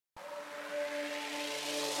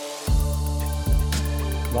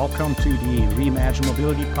Welcome to the Reimagine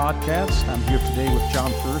Mobility podcast. I'm here today with John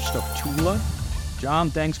Fuerst of Tula. John,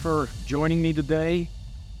 thanks for joining me today.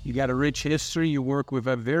 You got a rich history. You work with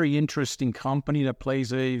a very interesting company that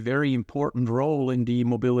plays a very important role in the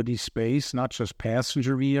mobility space, not just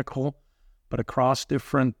passenger vehicle, but across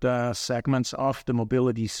different segments of the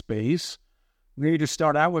mobility space. Maybe to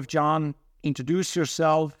start out with, John, introduce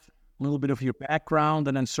yourself, a little bit of your background,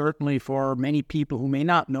 and then certainly for many people who may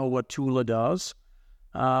not know what Tula does,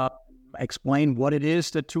 explain what it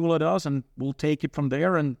is that Tula does, and we'll take it from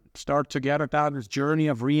there and start together down this journey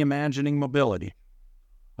of reimagining mobility.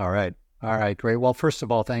 All right, great. Well, first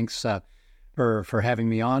of all, thanks for having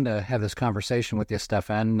me on to have this conversation with you,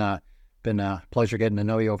 Stefan. Been a pleasure getting to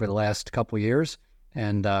know you over the last couple of years,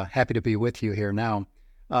 and happy to be with you here now.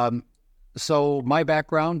 So my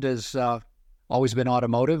background has always been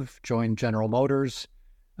automotive. Joined General Motors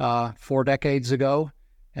 4 decades ago.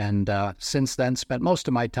 And since then, spent most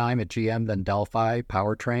of my time at GM, then Delphi,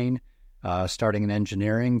 powertrain, starting in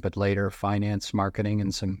engineering, but later finance, marketing,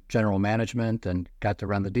 and some general management, and got to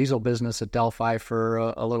run the diesel business at Delphi for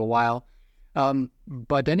a little while.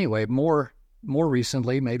 But anyway, more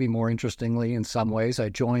recently, maybe more interestingly in some ways, I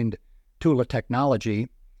joined Tula Technology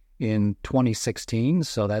in 2016,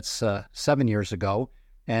 so that's 7 years ago.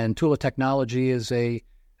 And Tula Technology is a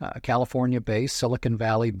California-based, Silicon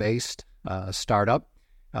Valley-based startup.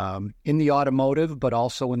 In the automotive, but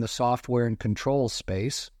also in the software and control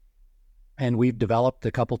space. And we've developed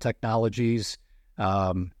a couple technologies,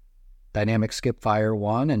 Dynamic Skip Fire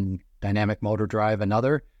one and Dynamic Motor Drive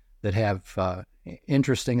another, that have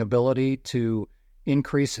interesting ability to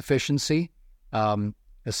increase efficiency,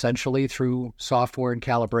 essentially through software and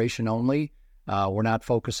calibration only. We're not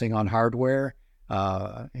focusing on hardware.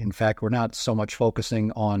 In fact, we're not so much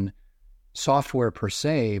focusing on software per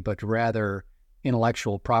se, but rather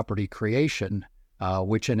intellectual property creation,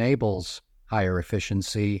 which enables higher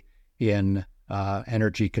efficiency in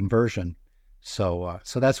energy conversion. So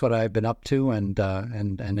that's what I've been up to and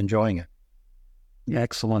enjoying it.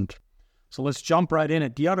 Excellent. So let's jump right in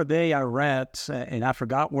it. The other day I read, and I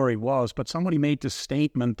forgot where it was, but somebody made the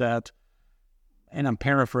statement that, and I'm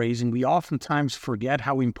paraphrasing, we oftentimes forget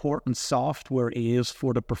how important software is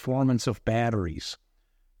for the performance of batteries.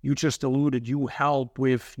 You just alluded, you help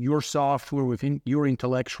with your software, within your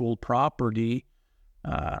intellectual property,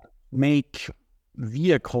 make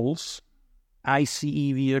vehicles, ICE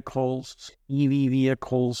vehicles, EV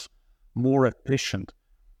vehicles, more efficient.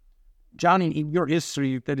 John, in your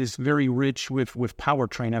history that is very rich with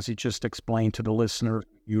powertrain, as you just explained to the listener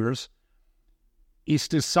viewers, is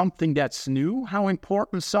this something that's new, how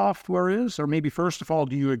important software is? Or maybe first of all,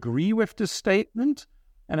 do you agree with this statement?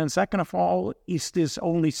 And then second of all, is this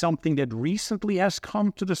only something that recently has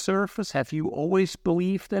come to the surface? Have you always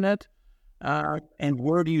believed in it? And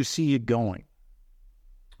where do you see it going?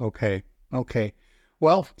 Okay.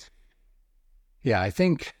 Well, yeah, I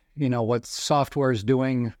think, what software is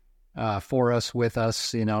doing for us, with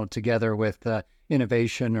us, together with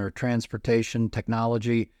innovation or transportation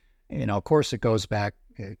technology, of course it goes back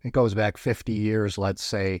 50 years, let's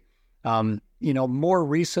say. More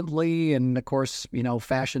recently, and of course,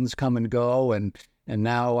 fashions come and go, and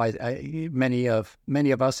now many of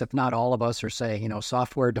us, if not all of us, are saying,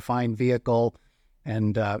 software-defined vehicle.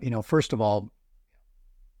 And, first of all,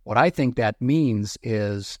 what I think that means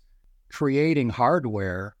is creating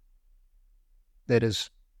hardware that is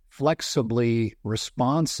flexibly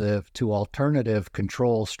responsive to alternative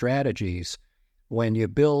control strategies. When you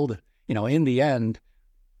build, in the end,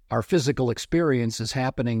 our physical experience is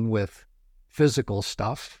happening with physical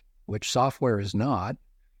stuff, which software is not.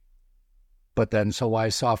 But then, so why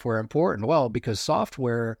is software important? Well, because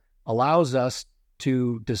software allows us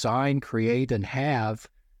to design, create, and have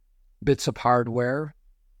bits of hardware,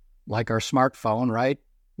 like our smartphone, right?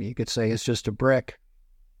 You could say it's just a brick,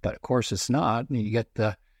 but of course it's not. You get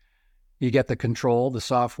the control, the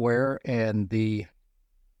software, and the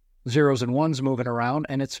zeros and ones moving around,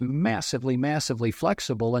 and it's massively, massively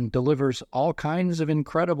flexible and delivers all kinds of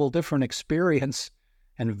incredible different experience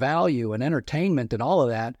and value and entertainment and all of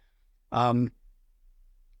that. And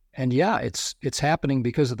yeah, it's happening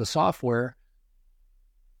because of the software,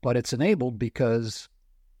 but it's enabled because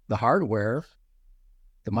the hardware,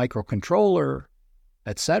 the microcontroller,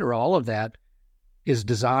 etc., all of that is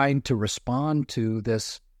designed to respond to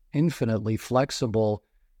this infinitely flexible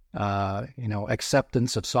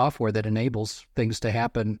acceptance of software that enables things to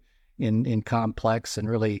happen in complex and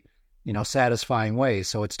really, satisfying ways.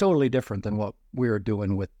 So it's totally different than what we were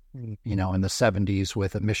doing with, in the 70s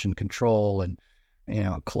with emission control and,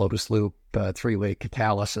 closed loop, 3-way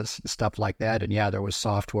catalysis and stuff like that. And yeah, there was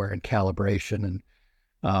software and calibration and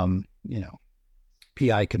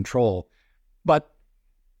PI control. But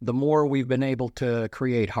the more we've been able to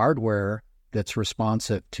create hardware that's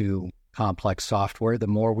responsive to complex software, the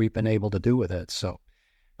more we've been able to do with it. So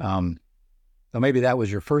maybe that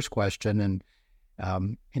was your first question. And,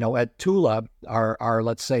 at Tula, our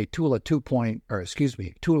let's say Tula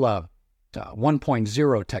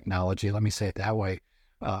 1.0 technology, let me say it that way,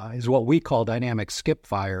 is what we call dynamic skip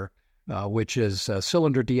fire, which is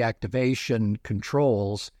cylinder deactivation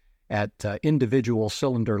controls at individual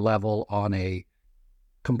cylinder level on a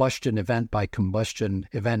combustion event by combustion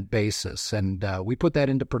event basis. And we put that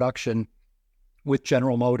into production with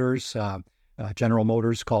General Motors. General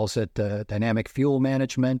Motors calls it dynamic fuel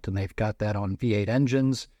management, and they've got that on V8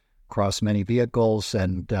 engines across many vehicles.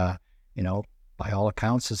 And, by all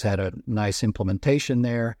accounts, has had a nice implementation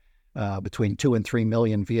there, between 2 and 3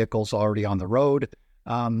 million vehicles already on the road,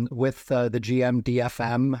 with the GM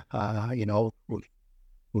DFM,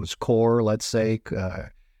 whose core, let's say,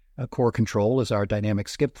 core control is our dynamic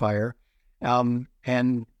skip fire.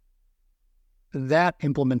 And that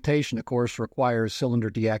implementation, of course, requires cylinder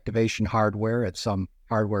deactivation hardware at some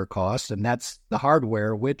hardware cost, and that's the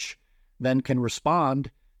hardware which then can respond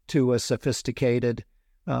to a sophisticated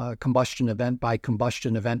combustion event by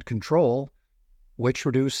combustion event control, which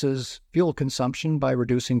reduces fuel consumption by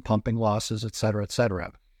reducing pumping losses, et cetera, et cetera.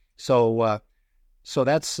 So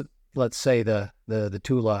that's, let's say, the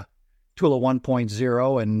Tula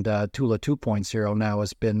 1.0, and Tula 2.0 now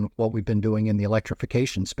has been what we've been doing in the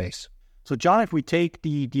electrification space. So, John, if we take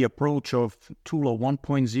the approach of Tula 1.0,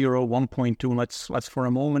 1.2, let's for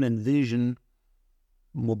a moment envision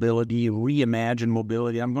mobility, reimagine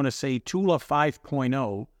mobility. I'm going to say Tula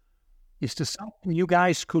 5.0 is to something you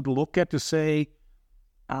guys could look at to say,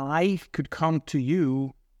 I could come to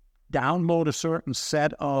you, download a certain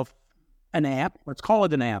set of an app. Let's call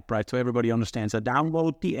it an app, right? So everybody understands. I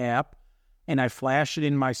download the app and I flash it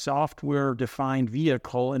in my software-defined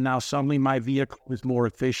vehicle, and now suddenly my vehicle is more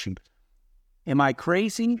efficient. Am I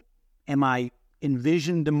crazy? Am I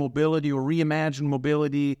envision the mobility or reimagine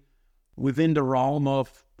mobility within the realm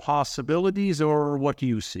of possibilities, or what do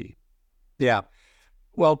you see? Yeah.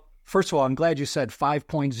 Well, first of all, I'm glad you said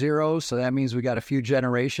 5.0. So that means we got a few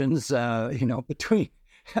generations,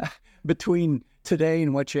 between today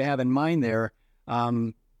and what you have in mind there.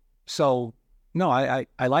 So no, I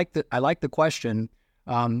like the question.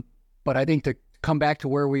 But I think to come back to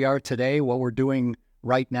where we are today, what we're doing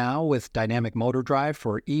right now with dynamic motor drive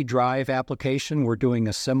for e-drive application, we're doing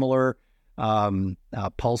a similar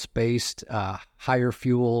pulse-based, higher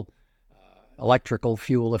fuel, electrical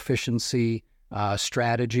fuel efficiency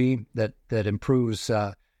strategy that improves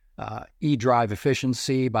e-drive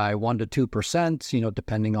efficiency by 1 to 2%,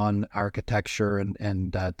 depending on architecture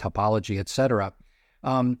and topology, et cetera.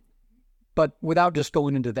 But without just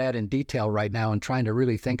going into that in detail right now and trying to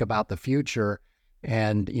really think about the future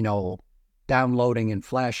and, downloading and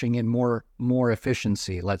flashing in more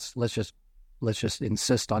efficiency. Let's just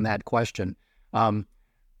insist on that question. I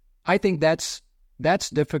think that's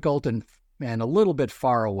difficult and a little bit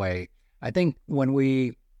far away. I think when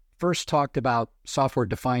we first talked about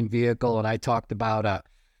software-defined vehicle, and I talked about a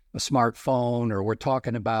smartphone, or we're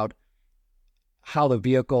talking about how the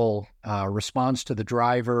vehicle responds to the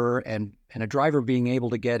driver, and a driver being able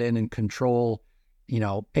to get in and control,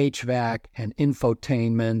 HVAC and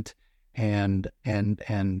infotainment and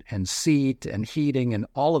seat and heating and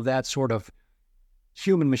all of that sort of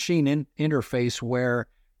human-machine interface where,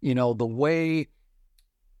 the way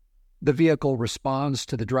the vehicle responds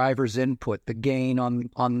to the driver's input, the gain on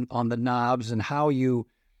the knobs, and how you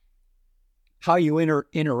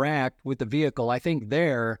interact with the vehicle. I think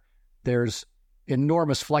there's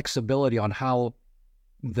enormous flexibility on how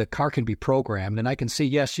the car can be programmed. And I can see,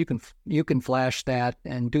 yes, you can flash that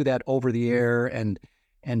and do that over the air and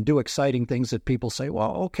do exciting things that people say,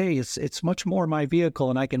 well, okay, it's much more my vehicle,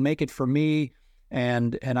 and I can make it for me,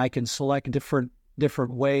 and I can select different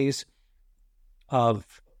ways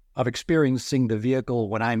of experiencing the vehicle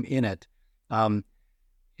when I'm in it.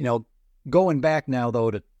 Going back now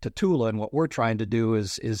though to Tula, and what we're trying to do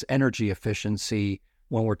is energy efficiency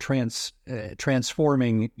when we're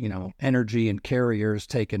transforming, energy in carriers,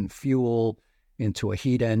 taking fuel into a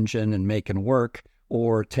heat engine and making work,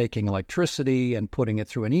 or taking electricity and putting it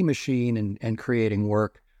through an e-machine and creating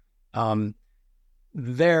work. Then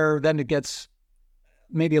it gets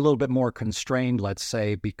maybe a little bit more constrained, let's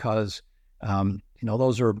say, because,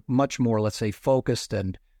 those are much more, let's say, focused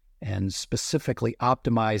and specifically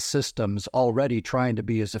optimized systems already trying to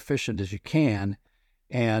be as efficient as you can.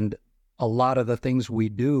 And a lot of the things we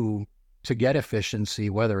do to get efficiency,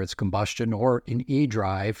 whether it's combustion or in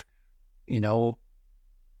e-drive,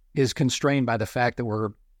 is constrained by the fact that we're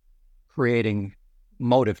creating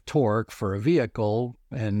motive torque for a vehicle,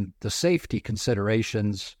 and the safety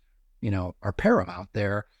considerations, are paramount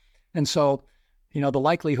there. And so, the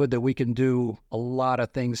likelihood that we can do a lot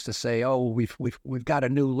of things to say, oh, we've got a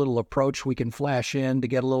new little approach we can flash in to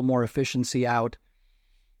get a little more efficiency out.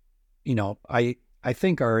 I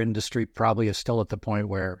think our industry probably is still at the point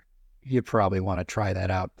where you probably want to try that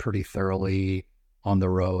out pretty thoroughly on the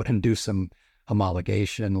road and do some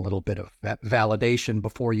homologation, a little bit of validation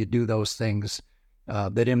before you do those things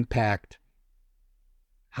that impact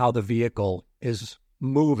how the vehicle is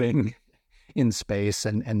moving in space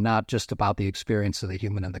and not just about the experience of the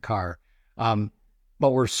human in the car. But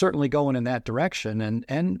we're certainly going in that direction.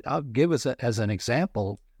 And I'll give us as an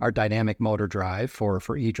example, our dynamic motor drive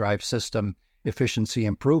for e-drive system efficiency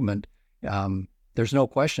improvement. There's no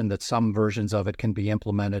question that some versions of it can be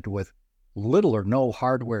implemented with little or no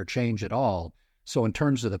hardware change at all. So in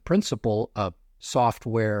terms of the principle of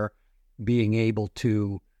software being able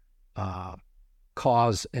to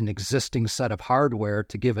cause an existing set of hardware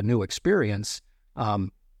to give a new experience,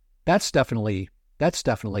 that's definitely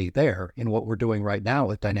there in what we're doing right now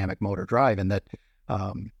with dynamic motor drive, and that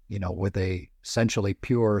with a essentially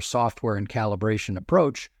pure software and calibration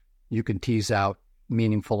approach, you can tease out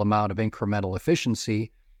meaningful amount of incremental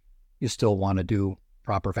efficiency. You still want to do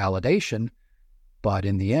proper validation, but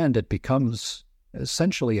in the end, it becomes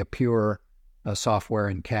essentially a pure software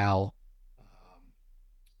and cal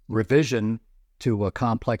revision to a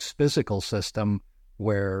complex physical system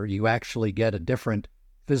where you actually get a different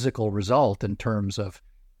physical result in terms of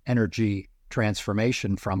energy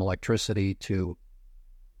transformation from electricity to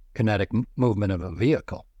kinetic movement of a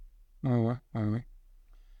vehicle. All right.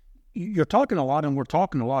 You're talking a lot, and we're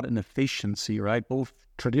talking a lot in efficiency, right? Both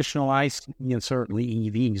traditional ICE and certainly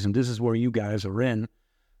EVs, and this is where you guys are in.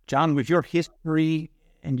 John, with your history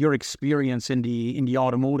and your experience in the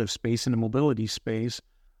automotive space, in the mobility space,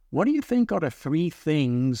 what do you think are the three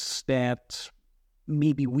things that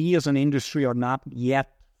maybe we as an industry are not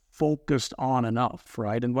yet focused on enough,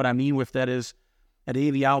 right? And what I mean with that is, at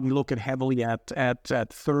AVL, we look heavily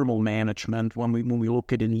at thermal management when we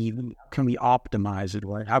look at an EV. How can we optimize it,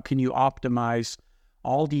 right? How can you optimize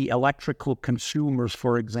all the electrical consumers,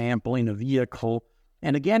 for example, in a vehicle?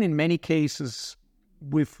 And again, in many cases,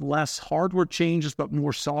 with less hardware changes, but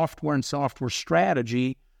more software and software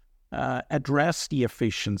strategy, address the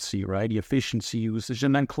efficiency, right? The efficiency usage.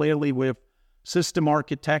 And then clearly with system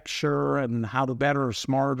architecture and how to better,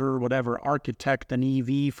 smarter, whatever, architect an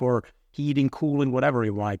EV for heating, cooling, whatever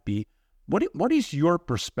it might be. What is your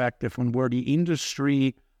perspective on where the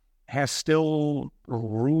industry has still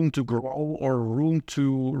room to grow or room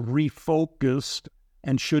to refocus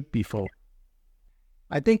and should be focused?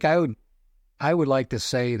 I think I would like to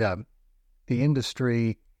say that the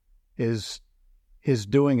industry is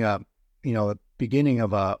doing a beginning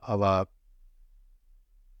of a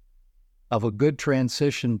good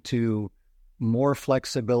transition to more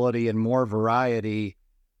flexibility and more variety,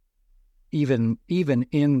 even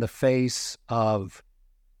in the face of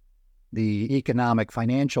the economic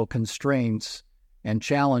financial constraints and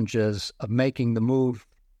challenges of making the move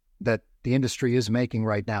that the industry is making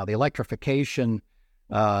right now. The electrification,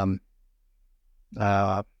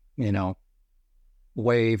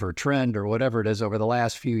 wave or trend or whatever it is over the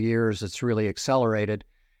last few years, it's really accelerated.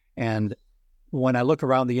 And when I look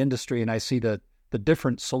around the industry and I see the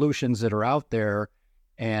different solutions that are out there,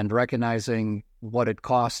 and recognizing what it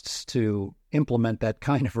costs to implement that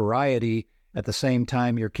kind of variety, at the same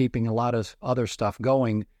time you're keeping a lot of other stuff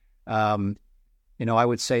going, I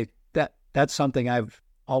would say that's something I've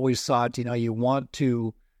always thought. You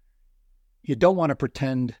don't want to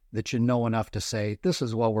pretend that you know enough to say, this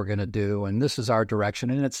is what we're going to do and this is our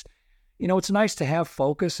direction. And it's nice to have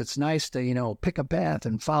focus. It's nice to, pick a path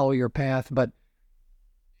and follow your path, but,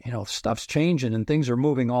 stuff's changing and things are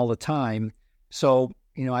moving all the time. So,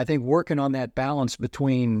 I think working on that balance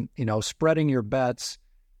between, spreading your bets,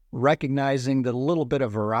 recognizing that a little bit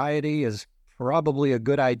of variety is probably a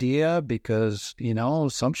good idea because,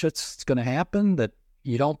 some shit's going to happen that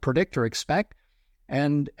you don't predict or expect.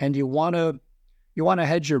 And you want to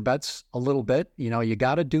hedge your bets a little bit. You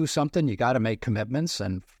got to do something. You got to make commitments,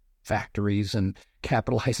 and factories and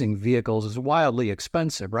capitalizing vehicles is wildly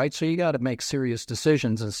expensive, right? So you got to make serious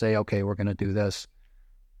decisions and say, okay, we're going to do this.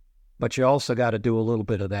 But you also got to do a little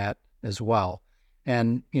bit of that as well.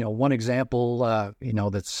 And, one example,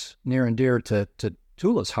 that's near and dear to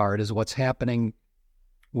Tula's heart is what's happening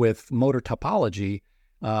with motor topology,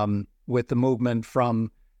 with the movement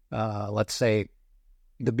from, let's say,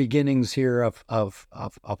 the beginnings here of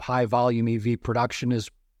high volume EV production is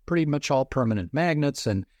pretty much all permanent magnets,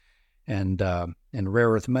 and and rare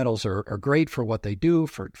earth metals are great for what they do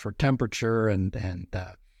for temperature and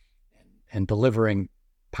delivering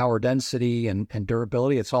power density and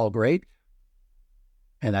durability. It's all great,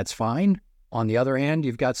 and that's fine. On the other hand,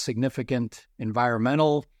 you've got significant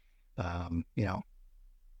environmental,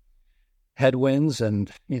 headwinds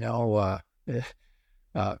and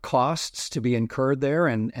costs to be incurred there.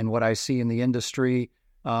 And what I see in the industry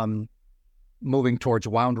moving towards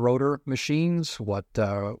wound rotor machines, what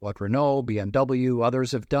Renault, BMW,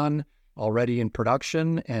 others have done already in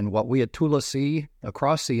production, and what we at Tula see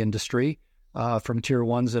across the industry from Tier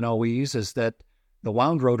 1s and OEs is that the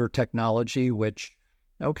wound rotor technology, which,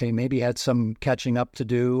 okay, maybe had some catching up to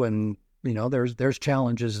do, and, there's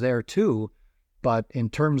challenges there too, but in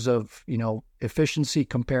terms of, efficiency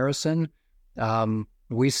comparison,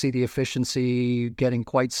 we see the efficiency getting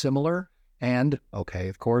quite similar. And, okay,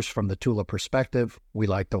 of course, from the Tula perspective, we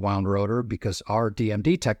like the wound rotor because our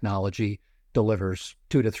DMD technology delivers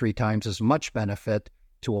 2 to 3 times as much benefit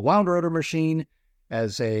to a wound rotor machine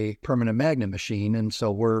as a permanent magnet machine. And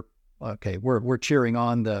so we're cheering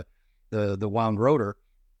on the wound rotor.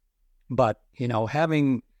 But,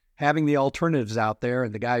 having the alternatives out there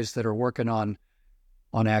and the guys that are working on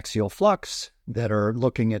axial flux, that are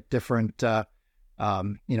looking at different,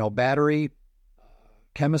 battery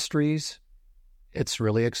chemistries, it's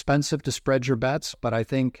really expensive to spread your bets, but I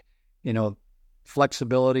think,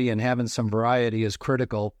 flexibility and having some variety is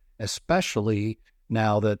critical, especially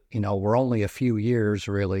now that, we're only a few years,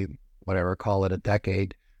 really, whatever, call it a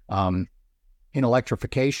decade, in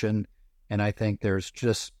electrification. And I think there's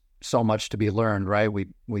just so much to be learned, right?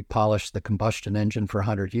 We polished the combustion engine for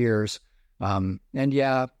 100 years. And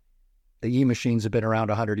yeah, the E-machines have been around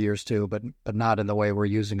 100 years too, but not in the way we're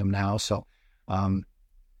using them now.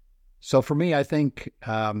 So for me, I think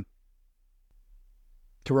to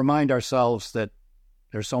remind ourselves that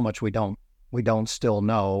there's so much we don't still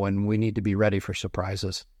know, and we need to be ready for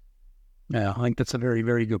surprises. Yeah, I think that's a very,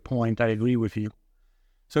 very good point. I agree with you.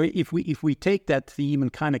 So if we take that theme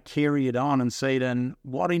and kind of carry it on and say, then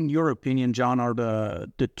what, in your opinion, John, are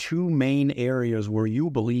the 2 main areas where you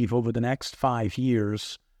believe over the next 5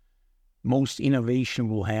 years most innovation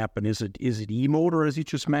will happen? Is it e-motor, as you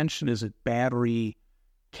just mentioned? Is it battery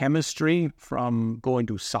chemistry, from going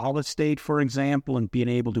to solid state, for example, and being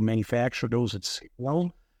able to manufacture those at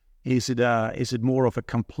scale? Is it more of a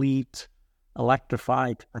complete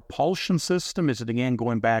electrified propulsion system? Is it, again,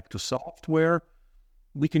 going back to software?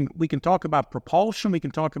 We can talk about propulsion. We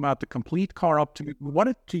can talk about the complete car. Up to what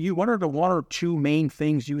are the 1 or 2 main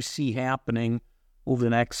things you see happening over the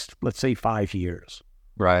next, let's say, 5 years?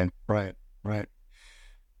 Right.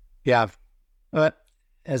 Yeah.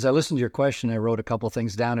 As I listened to your question, I wrote a couple of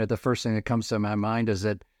things down here. The first thing that comes to my mind is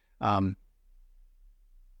that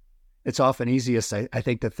it's often easiest, I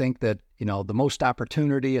think, to think that, the most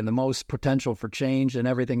opportunity and the most potential for change and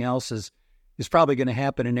everything else is probably going to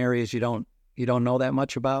happen in areas you don't know that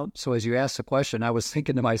much about. So as you asked the question, I was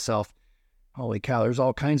thinking to myself, holy cow, there's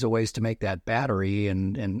all kinds of ways to make that battery,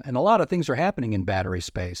 and a lot of things are happening in battery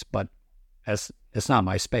space, but as it's not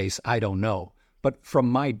my space, I don't know. But from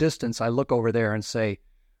my distance, I look over there and say,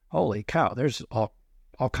 holy cow, there's all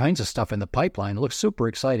kinds of stuff in the pipeline. It looks super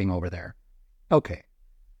exciting over there. Okay,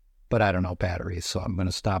 but I don't know batteries, so I'm going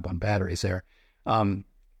to stop on batteries there.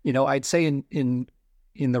 I'd say in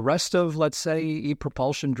the rest of, let's say,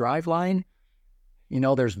 e-propulsion driveline,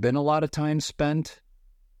 there's been a lot of time spent,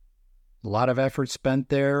 a lot of effort spent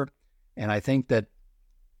there, and I think that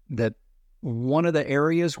one of the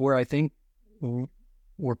areas where I think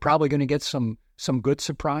we're probably going to get some good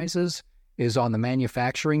surprises is on the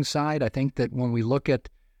manufacturing side. I think that when we look at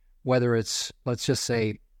whether it's, let's just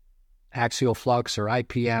say, axial flux or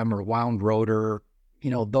IPM or wound rotor,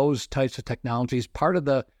 those types of technologies, part of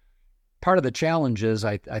the challenges,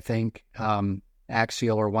 I think,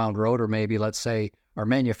 axial or wound rotor, maybe, let's say, are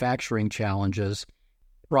manufacturing challenges.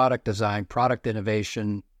 Product design, product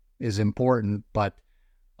innovation is important, but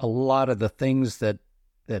a lot of the things that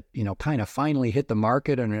kind of finally hit the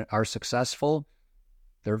market and are successful,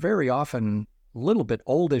 they're very often a little bit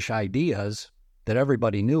oldish ideas that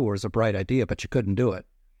everybody knew was a bright idea, but you couldn't do it.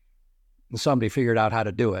 And somebody figured out how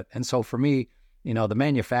to do it. And so for me, the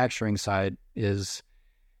manufacturing side is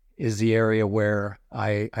the area where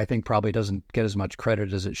I think probably doesn't get as much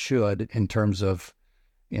credit as it should in terms of,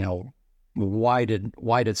 why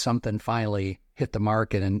did something finally hit the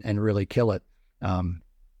market and really kill it?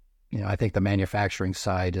 I think the manufacturing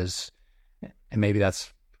side is, and maybe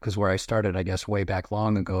that's because where I started, I guess, way back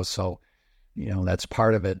long ago. So, that's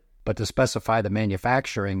part of it. But to specify the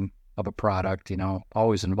manufacturing of a product,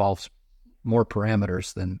 always involves more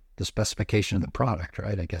parameters than the specification of the product,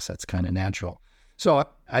 right? I guess that's kind of natural. So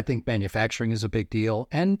I think manufacturing is a big deal.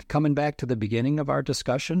 And coming back to the beginning of our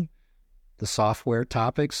discussion, the software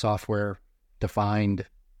topic, software-defined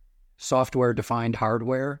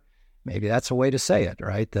hardware, maybe that's a way to say it,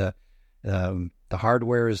 right? The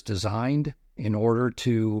hardware is designed in order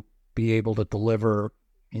to be able to deliver,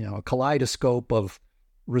 a kaleidoscope of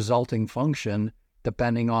resulting function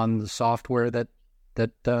depending on the software that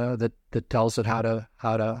tells it how to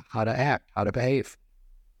act, how to behave.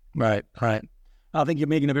 Right. I think you're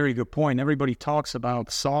making a very good point. Everybody talks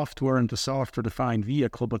about software and the software-defined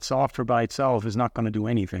vehicle, but software by itself is not going to do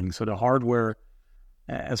anything. So the hardware,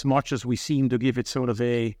 as much as we seem to give it sort of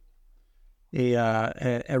a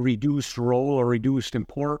reduced role or reduced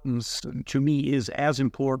importance, to me is as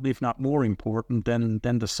important, if not more important, than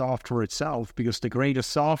the software itself, because the greatest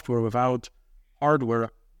software without hardware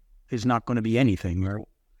is not going to be anything.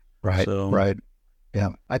 Right. Yeah.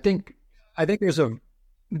 I think there's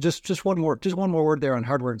just one more word there on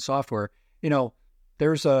hardware and software.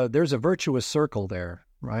 There's a virtuous circle there,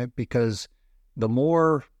 right? Because the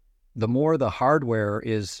more the hardware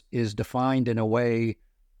is defined in a way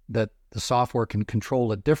that the software can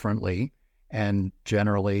control it differently, and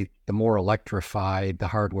generally the more electrified the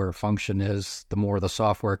hardware function is, the more the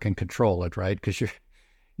software can control it, right? Because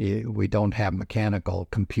we don't have mechanical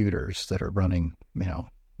computers that are running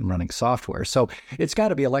software. So it's got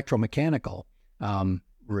to be electromechanical,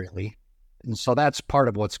 really. And so that's part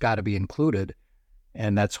of what's got to be included.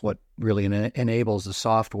 And that's what really enables the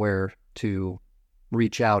software to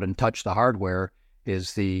reach out and touch the hardware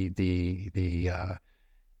is the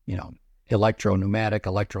electro-pneumatic,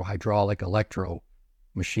 electro-hydraulic,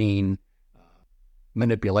 electro-machine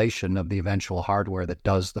manipulation of the eventual hardware that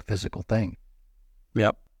does the physical thing.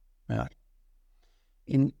 Yep. Yeah.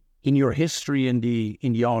 In your history in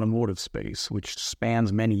the automotive space, which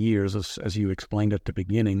spans many years, as you explained at the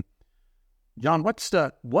beginning, John, what's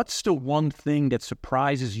the one thing that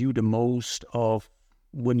surprises you the most of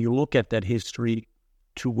when you look at that history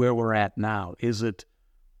to where we're at now? Is it,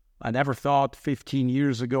 I never thought 15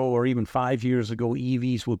 years ago or even 5 years ago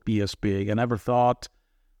EVs would be as big. I never thought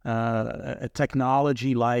a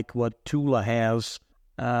technology like what Tula has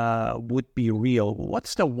would be real.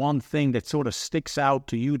 What's the one thing that sort of sticks out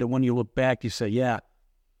to you that when you look back, you say, yeah,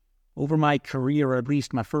 over my career, or at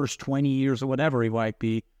least my first 20 years or whatever it might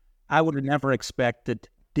be, I would have never expected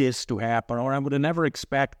this to happen, or I would have never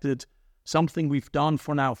expected something we've done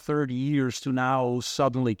for now 30 years to now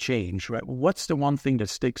suddenly change, right? What's the one thing that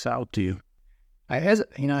sticks out to you? I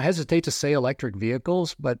hesitate to say electric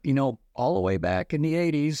vehicles, but, all the way back in the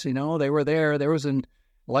 80s, they were there. There was an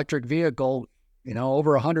electric vehicle,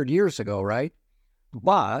 over 100 years ago, right?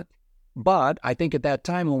 But I think at that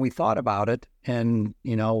time when we thought about it and,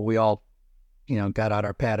 we all, got out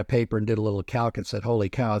our pad of paper and did a little calc and said, holy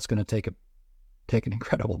cow, it's going to take an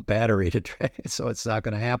incredible battery to try, so it's not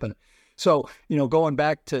going to happen. So, going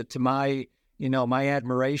back to my, my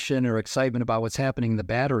admiration or excitement about what's happening in the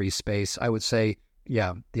battery space, I would say,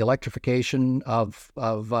 yeah, the electrification of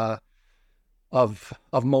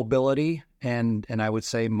mobility, and I would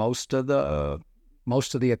say most of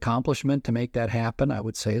the accomplishment to make that happen, I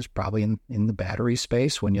would say, is probably in the battery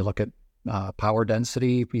space. When you look at power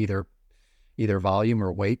density, either volume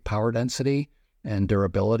or weight power density and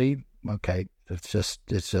durability, okay, it's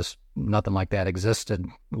just nothing like that existed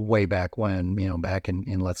way back when, back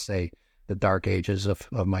in let's say the dark ages of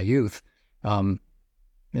my youth. I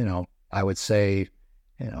would say,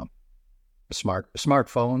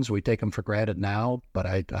 smartphones, we take them for granted now, but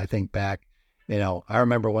I think back, I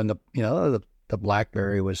remember when the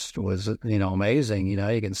BlackBerry was amazing.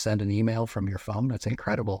 You can send an email from your phone. That's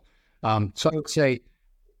incredible. So I would say,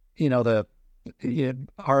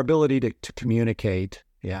 our ability to communicate,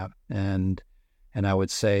 yeah, and I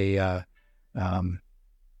would say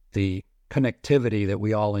the connectivity that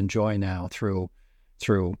we all enjoy now through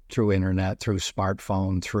internet, through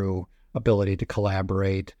smartphone, through ability to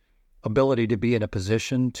collaborate, ability to be in a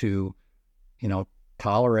position to,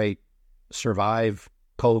 tolerate, survive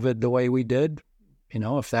COVID the way we did.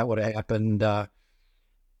 If that would have happened a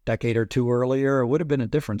decade or two earlier, it would have been a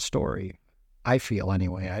different story. I feel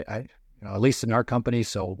anyway. I at least in our company.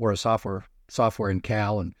 So we're a software and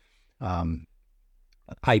Cal and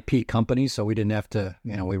IP company. So we didn't have to,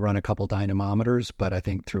 we run a couple dynamometers, but I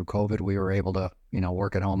think through COVID, we were able to,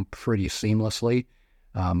 work at home pretty seamlessly.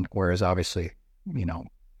 Whereas obviously,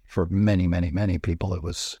 for many, many, many people, it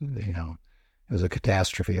was a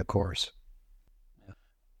catastrophe, of course.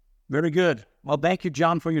 Very good. Well, thank you,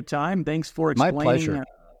 John, for your time. Thanks for explaining. My pleasure.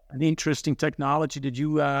 an interesting technology that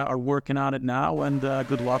you are working on it now, and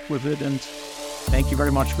good luck with it. And thank you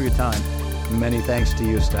very much for your time. Many thanks to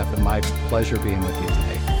you, Stefan. My pleasure being with you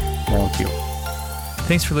today. Thank you.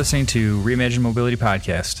 Thanks for listening to Reimagine Mobility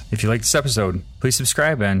Podcast. If you like this episode, please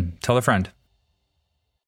subscribe and tell a friend.